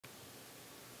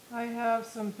I have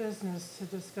some business to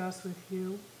discuss with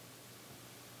you.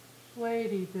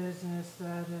 Lady business,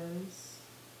 that is.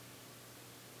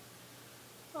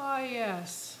 Ah,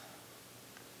 yes.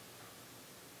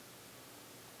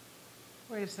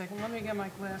 Wait a second, let me get my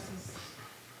glasses.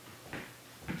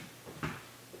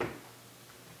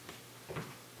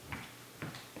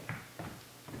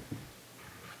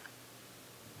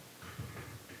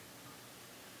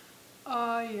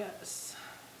 Ah, yes.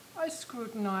 I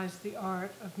scrutinized the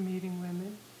art of meeting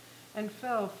women and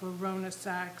fell for Rona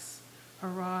Sachs,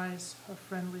 her eyes, her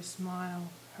friendly smile,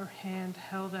 her hand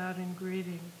held out in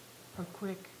greeting, her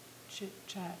quick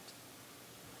chit-chat.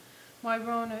 My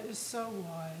Rona is so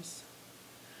wise.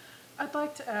 I'd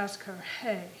like to ask her,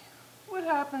 hey, what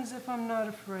happens if I'm not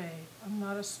afraid? I'm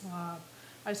not a slob.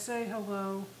 I say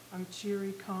hello, I'm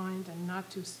cheery, kind, and not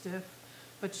too stiff,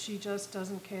 but she just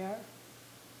doesn't care.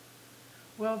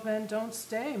 Well then, don't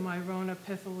stay, my Rona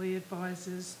pithily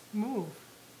advises. Move.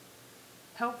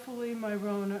 Helpfully, my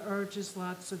Rona urges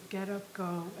lots of get up,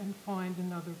 go, and find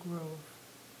another groove.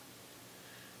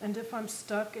 And if I'm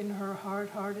stuck in her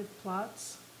hard-hearted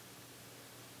plots,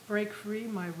 break free,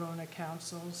 my Rona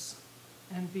counsels,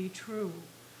 and be true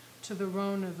to the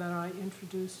Rona that I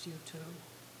introduced you to.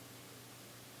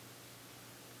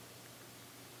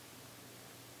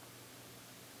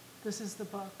 This is the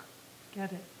book.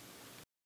 Get it.